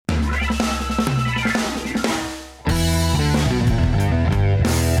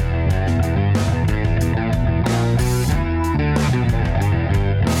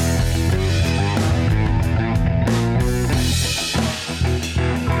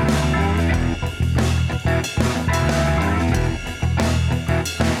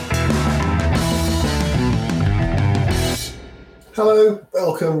Hello,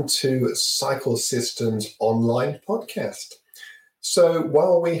 welcome to Cycle Systems Online Podcast. So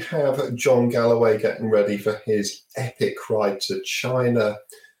while we have John Galloway getting ready for his epic ride to China,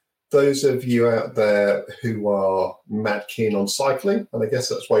 those of you out there who are mad keen on cycling, and I guess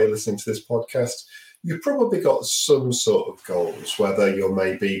that's why you're listening to this podcast, you've probably got some sort of goals, whether you're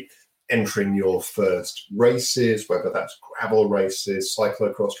maybe entering your first races, whether that's gravel races,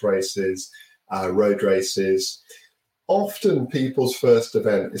 cyclocross races, road races. Often people's first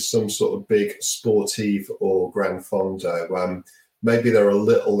event is some sort of big sportive or gran fondo. Maybe they're a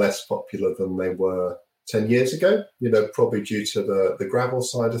little less popular than they were 10 years ago, probably due to the gravel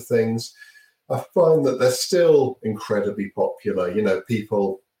side of things. I find that they're still incredibly popular.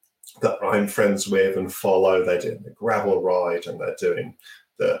 People that I'm friends with and follow, they're doing the gravel ride and they're doing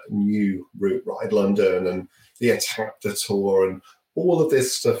the new Route Ride London and the Etapta Tour, and all of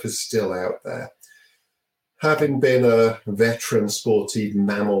this stuff is still out there. Having been a veteran sportive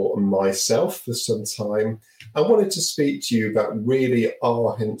mammal myself for some time, I wanted to speak to you about really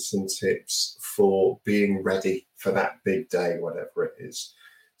our hints and tips for being ready for that big day, whatever it is.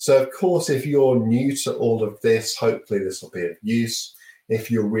 So, of course, if you're new to all of this, hopefully this will be of use.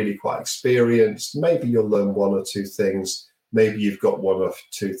 If you're really quite experienced, maybe you'll learn one or two things. Maybe you've got one or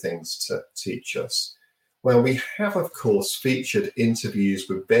two things to teach us. Well, we have, of course, featured interviews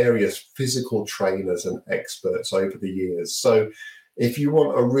with various physical trainers and experts over the years. So if you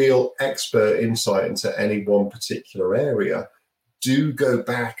want a real expert insight into any one particular area, do go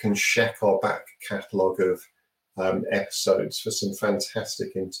back and check our back catalogue of episodes for some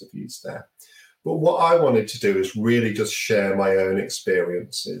fantastic interviews there. But what I wanted to do is really just share my own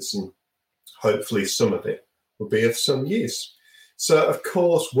experiences, and hopefully some of it will be of some use. So, of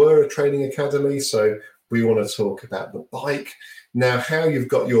course, we're a training academy, so we want to talk about the bike. Now, how you've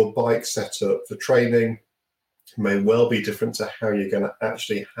got your bike set up for training may well be different to how you're going to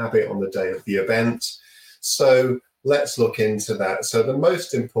actually have it on the day of the event. So let's look into that. So the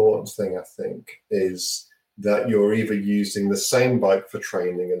most important thing, I think, is that you're either using the same bike for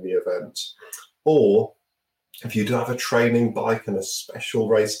training in the event, or if you do have a training bike and a special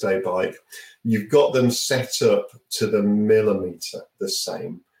race day bike, you've got them set up to the millimetre the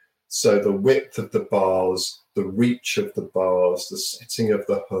same. So the width of the bars, the reach of the bars, the setting of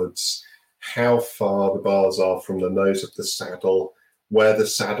the hoods, how far the bars are from the nose of the saddle, where the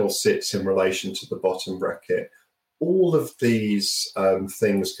saddle sits in relation to the bottom bracket. All of these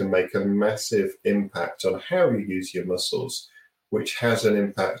things can make a massive impact on how you use your muscles, which has an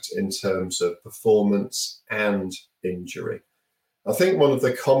impact in terms of performance and injury. I think one of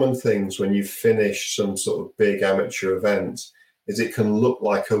the common things when you finish some sort of big amateur event is it can look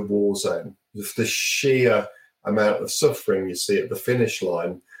like a war zone. With the sheer amount of suffering you see at the finish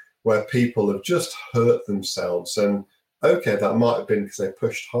line, where people have just hurt themselves. And okay, that might have been because they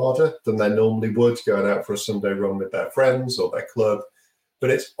pushed harder than they normally would going out for a Sunday run with their friends or their club.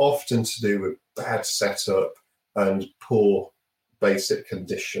 But it's often to do with bad setup and poor basic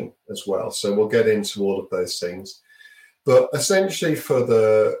condition as well. So we'll get into all of those things. But essentially for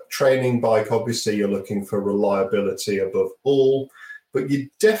the training bike, obviously you're looking for reliability above all, but you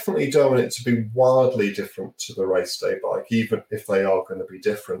definitely don't want it to be wildly different to the race day bike, even if they are going to be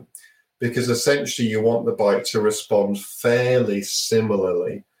different, because essentially you want the bike to respond fairly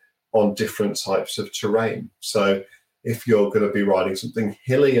similarly on different types of terrain. So if you're going to be riding something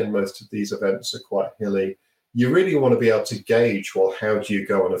hilly, and most of these events are quite hilly, you really want to be able to gauge, well, how do you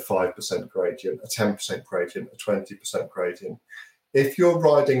go on a 5% gradient, a 10% gradient, a 20% gradient? If you're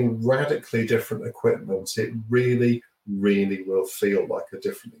riding radically different equipment, it really, really will feel like a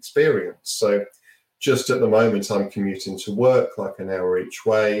different experience. So just at the moment, I'm commuting to work like an hour each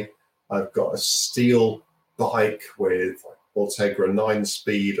way. I've got a steel bike with Ultegra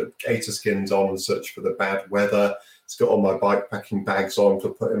 9-speed and gator skins on and such for the bad weather. It's got all my bike packing bags on for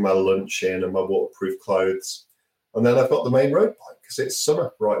putting my lunch in and my waterproof clothes. And then I've got the main road bike because it's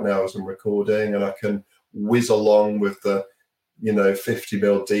summer right now as I'm recording, and I can whiz along with the,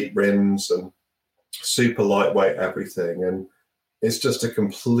 50mm deep rims and super lightweight everything. And it's just a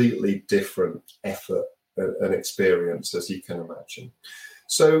completely different effort and experience, as you can imagine.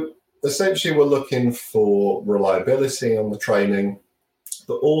 So essentially we're looking for reliability on the training,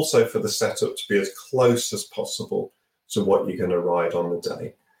 but also for the setup to be as close as possible to what you're going to ride on the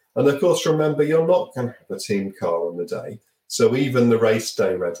day. And of course, remember, you're not going to have a team car on the day. So even the race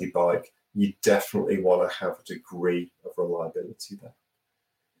day ready bike, you definitely want to have a degree of reliability there.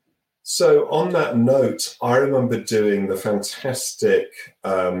 So on that note, I remember doing the fantastic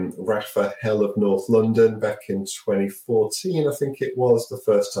Rapha Hell of North London back in 2014, I think it was the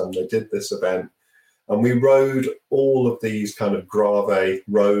first time they did this event. And we rode all of these kind of grave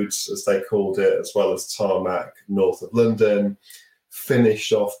roads, as they called it, as well as tarmac north of London,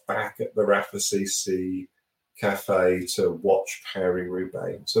 finished off back at the RAFA-CC Cafe to watch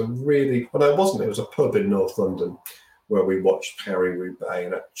Paris-Roubaix. So really, well, no, it wasn't. It was a pub in North London where we watched Paris-Roubaix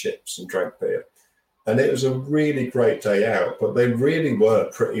and had chips and drank beer. And it was a really great day out, but they really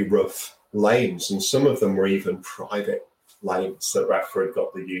were pretty rough lanes, and some of them were even private lanes that Rafa had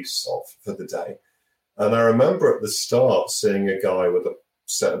got the use of for the day. And I remember at the start seeing a guy with a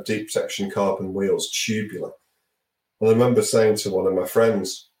set of deep section carbon wheels, tubular. And I remember saying to one of my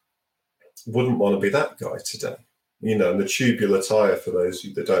friends, wouldn't want to be that guy today. You know, and the tubular tyre, for those of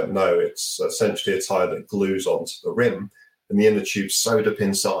you that don't know, it's essentially a tyre that glues onto the rim and the inner tube's sewed up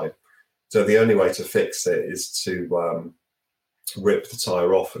inside. So the only way to fix it is to rip the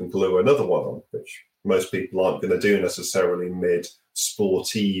tyre off and glue another one on, which most people aren't going to do necessarily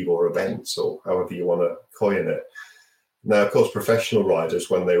mid-sportive or events or however you want to coin it. Now, of course, professional riders,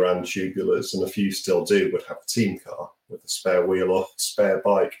 when they ran tubulars, and a few still do, would have a team car with a spare wheel or spare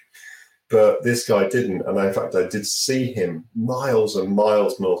bike. But this guy didn't. And in fact, I did see him miles and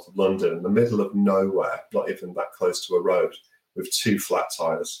miles north of London in the middle of nowhere, not even that close to a road, with 2 flat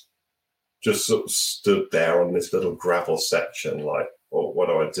tyres. Just sort of stood there on this little gravel section like, oh, what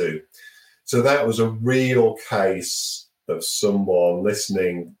do I do? So that was a real case of someone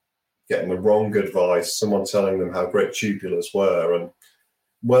listening, getting the wrong advice, someone telling them how great tubulars were. And,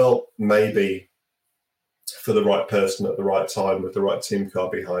 well, maybe for the right person at the right time with the right team car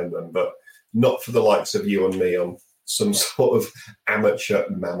behind them, but not for the likes of you and me on some sort of amateur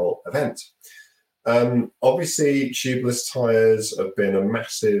mammal event. Obviously, tubeless tyres have been a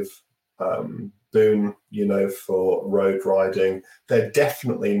massive boon, you know, for road riding. They're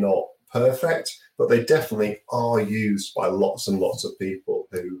definitely not perfect, but they definitely are used by lots and lots of people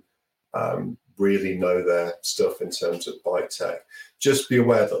who really know their stuff in terms of bike tech. Just be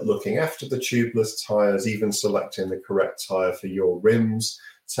aware that looking after the tubeless tyres, even selecting the correct tyre for your rims,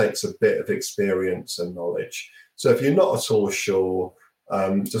 takes a bit of experience and knowledge. So if you're not at all sure,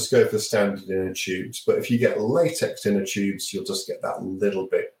 just go for standard inner tubes. But if you get latex inner tubes, you'll just get that little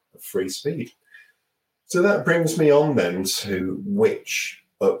bit of free speed. So that brings me on then to which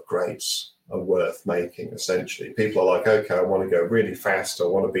upgrades are worth making, essentially. People are like, okay, I want to go really fast. I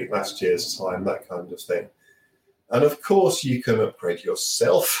want to beat last year's time, that kind of thing. And of course, you can upgrade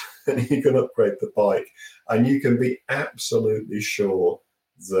yourself and you can upgrade the bike. And you can be absolutely sure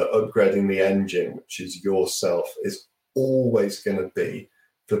that upgrading the engine, which is yourself, is always going to be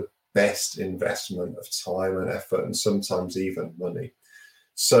the best investment of time and effort and sometimes even money.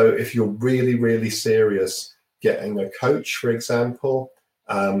 So if you're really, really serious, getting a coach, for example,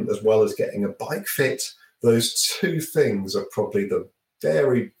 as well as getting a bike fit, those 2 things are probably the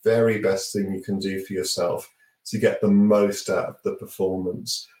very, very best thing you can do for yourself to get the most out of the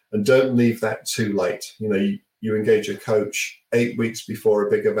performance. And don't leave that too late. You know, you engage a coach 8 weeks before a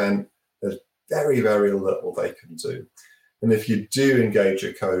big event, there's very, very little they can do. And if you do engage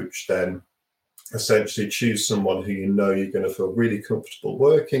a coach, then essentially choose someone who you know you're going to feel really comfortable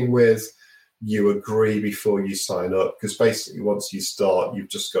working with. You agree before you sign up, because basically once you start, you've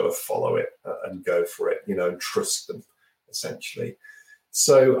just got to follow it and go for it, you know, and trust them, essentially.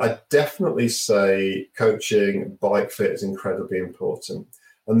 So I definitely say coaching, bike fit is incredibly important.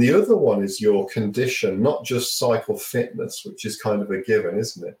 And the other one is your condition, not just cycle fitness, which is kind of a given,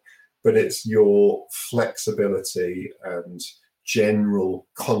 isn't it? But it's your flexibility and general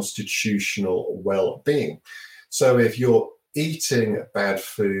constitutional well-being. So if you're eating bad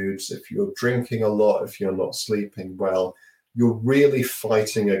foods, if you're drinking a lot, if you're not sleeping well, you're really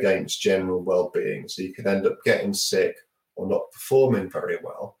fighting against general well-being. So you can end up getting sick or not performing very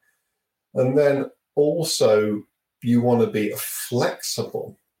well. And then also you want to be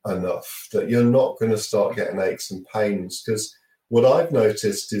flexible enough that you're not going to start getting aches and pains. Because what I've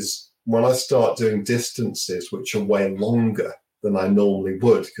noticed is when I start doing distances which are way longer than I normally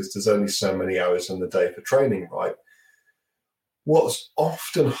would, because there's only so many hours in the day for training, right? What's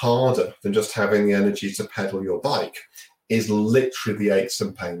often harder than just having the energy to pedal your bike is literally the aches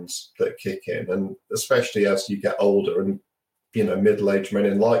and pains that kick in. And especially as you get older and, you know, middle-aged men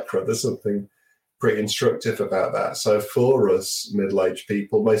in Lycra, there's something pretty instructive about that. So for us middle-aged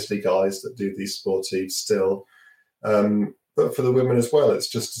people, mostly guys that do these sportives still, but for the women as well, it's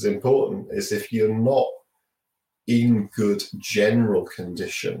just as important, is if you're not in good general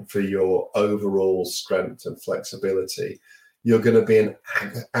condition for your overall strength and flexibility, you're going to be in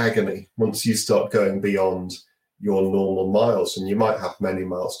agony once you start going beyond your normal miles, and you might have many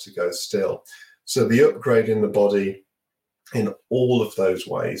miles to go still. So the upgrade in the body in all of those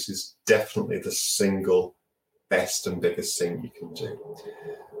ways is definitely the single best and biggest thing you can do.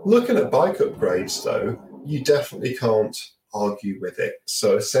 Looking at bike upgrades, though, you definitely can't argue with it.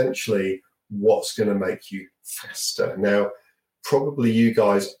 So essentially, what's going to make you faster? Now, probably you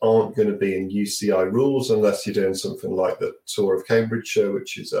guys aren't going to be in UCI rules unless you're doing something like the Tour of Cambridgeshire,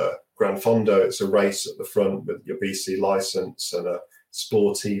 which is a Gran Fondo. It's a race at the front with your BC license and a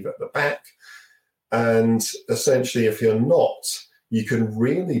Sportive at the back. And essentially, if you're not, you can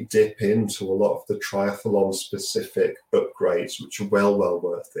really dip into a lot of the triathlon-specific upgrades, which are well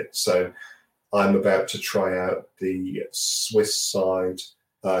worth it. So I'm about to try out the Swiss side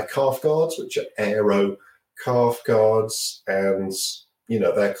calf guards, which are aero calf guards, and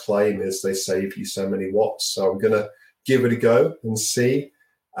their claim is they save you so many watts. So I'm going to give it a go and see.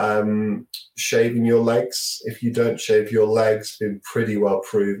 Shaving your legs, if you don't shave your legs, been pretty well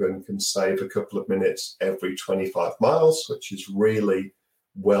proven, can save a couple of minutes every 25 miles, which is really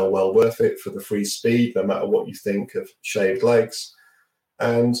well worth it for the free speed, no matter what you think of shaved legs.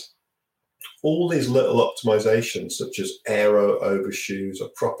 And all these little optimizations, such as aero overshoes, a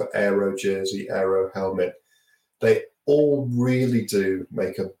proper aero jersey, aero helmet, they all really do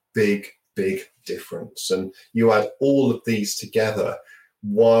make a big difference. And you add all of these together,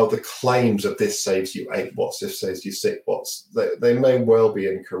 while the claims of this saves you 8 watts, this saves you 6 watts, they may well be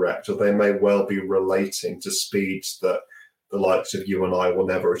incorrect, or they may well be relating to speeds that the likes of you and I will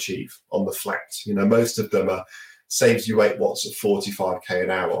never achieve on the flat. Most of them are saves you 8 watts at 45k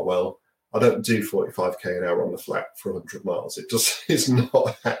an hour. Well, I don't do 45k an hour on the flat for 100 miles. It just is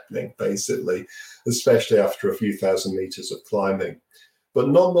not happening, basically, especially after a few thousand meters of climbing. But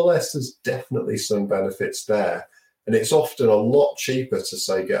nonetheless, there's definitely some benefits there. And it's often a lot cheaper to,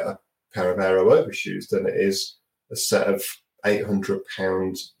 say, get a pair of aero overshoes than it is a set of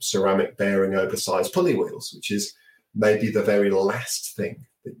 800-pound ceramic bearing oversized pulley wheels, which is maybe the very last thing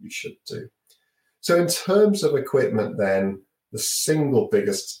that you should do. So in terms of equipment, then, the single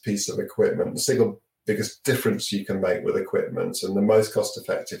biggest piece of equipment, the single biggest difference you can make with equipment, and the most cost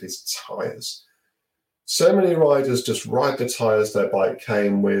effective, is tires. So many riders just ride the tires their bike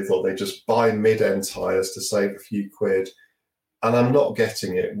came with, or they just buy mid-end tires to save a few quid. And I'm not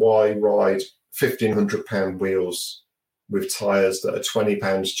getting it. Why ride £1,500 wheels with tires that are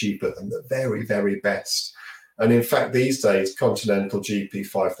 £20 cheaper than the very best? And in fact, these days, Continental GP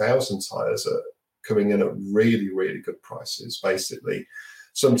 5000 tires are coming in at really good prices, basically.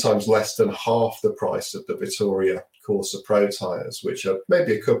 Sometimes less than half the price of the Vittoria Corsa Pro tires, which are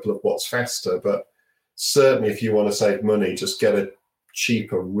maybe a couple of watts faster, but certainly if you want to save money, just get a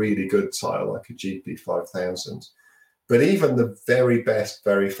cheaper, really good tire like a GP 5000. But even the very best,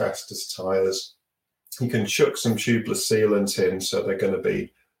 very fastest tires, you can chuck some tubeless sealant in, so they're going to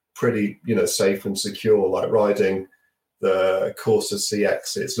be pretty, safe and secure, like riding the Corsa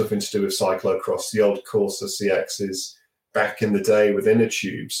CX. It's nothing to do with cyclocross. The old Corsa CXs back in the day with inner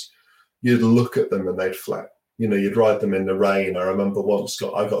tubes, you'd look at them and they'd flat. You'd ride them in the rain. I remember once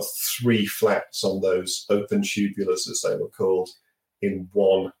I got 3 flats on those open tubulars, as they were called, in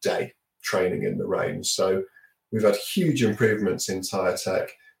one day training in the rain. So we've had huge improvements in tyre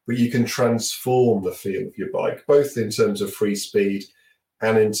tech, but you can transform the feel of your bike, both in terms of free speed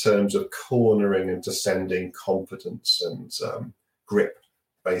and in terms of cornering and descending confidence and grip,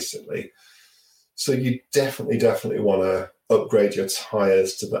 basically. So you definitely want to upgrade your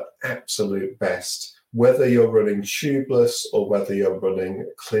tyres to the absolute best, whether you're running tubeless or whether you're running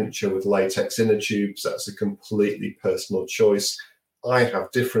clincher with latex inner tubes. That's a completely personal choice. I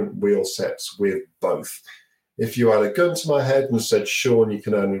have different wheel sets with both. If you had a gun to my head and said, Sean, you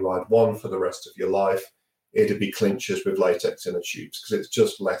can only ride one for the rest of your life, it'd be clinchers with latex inner tubes, because it's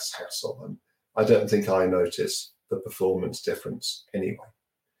just less hassle. And I don't think I notice the performance difference anyway.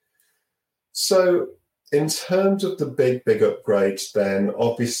 So in terms of the big upgrades, then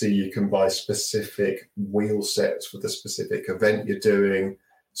obviously you can buy specific wheel sets for the specific event you're doing.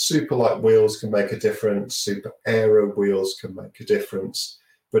 Super light wheels can make a difference. Super aero wheels can make a difference.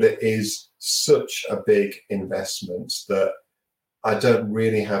 But it is such a big investment that I don't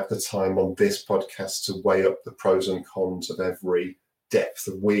really have the time on this podcast to weigh up the pros and cons of every depth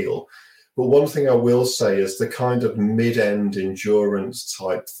of wheel. But one thing I will say is the kind of mid-end endurance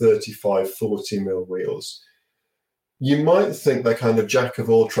type 35, 40 mil wheels, you might think they're kind of jack of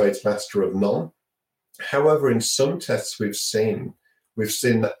all trades, master of none. However, in some tests we've seen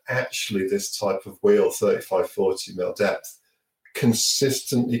that actually this type of wheel, 35, 40 mil depth,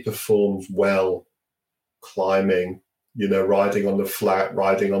 consistently performs well climbing, riding on the flat,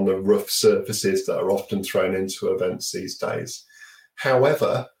 riding on the rough surfaces that are often thrown into events these days.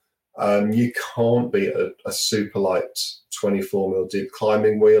 However, You can't beat a super light 24mm deep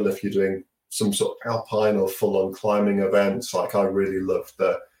climbing wheel if you're doing some sort of alpine or full-on climbing events. Like, I really love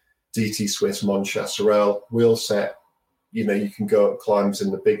the DT Swiss Montchasserel wheel set. You know, you can go up climbs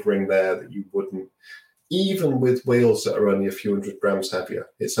in the big ring there that you wouldn't, even with wheels that are only a few hundred grams heavier.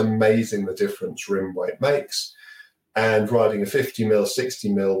 It's amazing the difference rim weight makes. And riding a 50mm,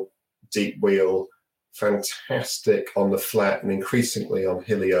 60mm deep wheel, fantastic on the flat and increasingly on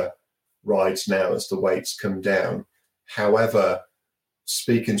hillier rides now as the weights come down. However,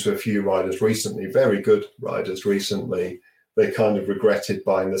 speaking to a few riders recently, very good riders recently, they kind of regretted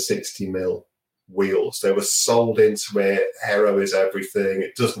buying the 60mm wheels. They were sold into it. Aero is everything.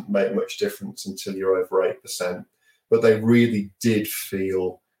 It doesn't make much difference until you're over 8%. But they really did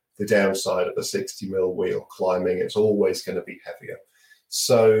feel the downside of a 60mm wheel climbing. It's always going to be heavier.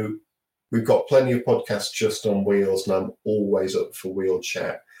 So we've got plenty of podcasts just on wheels, and I'm always up for wheel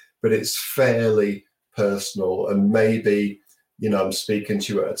chat. But it's fairly personal, and maybe, you know, I'm speaking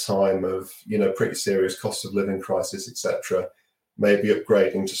to you at a time of, you know, pretty serious cost of living crisis, etc. Maybe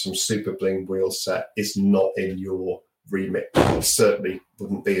upgrading to some super bling wheel set is not in your remit. It certainly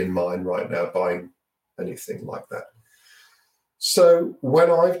wouldn't be in mine right now, buying anything like that. So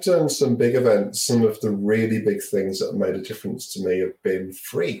when I've done some big events, some of the really big things that have made a difference to me have been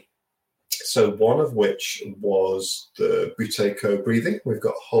free. So one of which was the Buteyko breathing. We've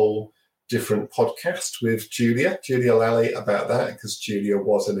got a whole different podcast with Julia Lally about that, because Julia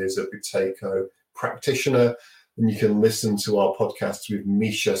was and is a Buteyko practitioner. And you can listen to our podcast with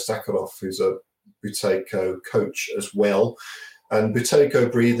Misha Sakharov, who's a Buteyko coach as well. And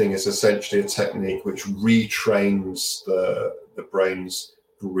Buteyko breathing is essentially a technique which retrains the brain's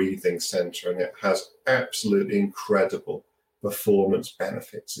breathing center, and it has absolutely incredible performance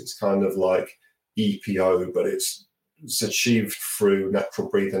benefits. It's kind of like EPO, but it's achieved through natural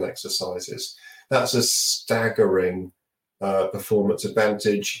breathing exercises. That's a staggering performance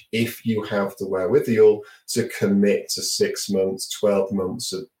advantage if you have the wherewithal to commit to 6 months, 12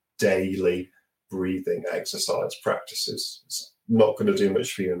 months of daily breathing exercise practices. It's not going to do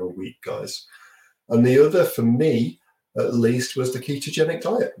much for you in a week, guys. And the other, for me at least, was the ketogenic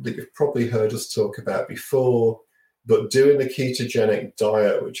diet that you've probably heard us talk about before. But doing the ketogenic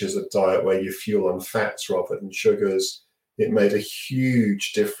diet, which is a diet where you fuel on fats rather than sugars, it made a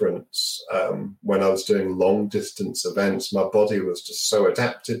huge difference. When I was doing long distance events, my body was just so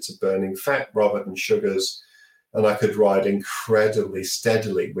adapted to burning fat rather than sugars, and I could ride incredibly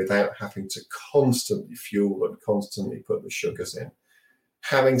steadily without having to constantly fuel and constantly put the sugars in.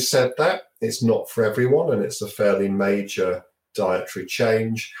 Having said that, it's not for everyone, and it's a fairly major dietary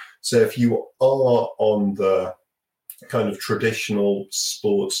change. So if you are on the kind of traditional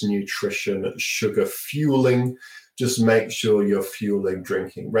sports nutrition sugar fueling, just make sure you're fueling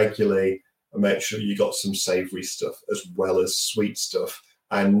drinking regularly, and make sure you got some savory stuff as well as sweet stuff,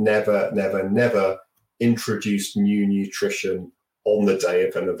 and never introduce new nutrition on the day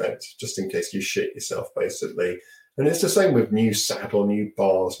of an event, just in case you shit yourself, basically. And it's the same with new saddle, new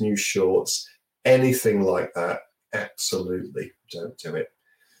bars, new shorts, anything like that. Absolutely don't do it.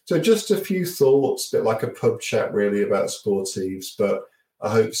 So just a few thoughts, a bit like a pub chat really about sportives, but I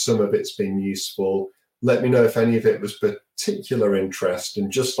hope some of it's been useful. Let me know if any of it was particular interest.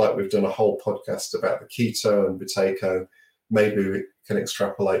 And just like we've done a whole podcast about the keto and Buteyko, maybe we can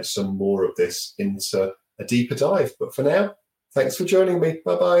extrapolate some more of this into a deeper dive. But for now, thanks for joining me.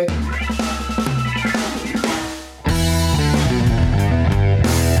 Bye-bye.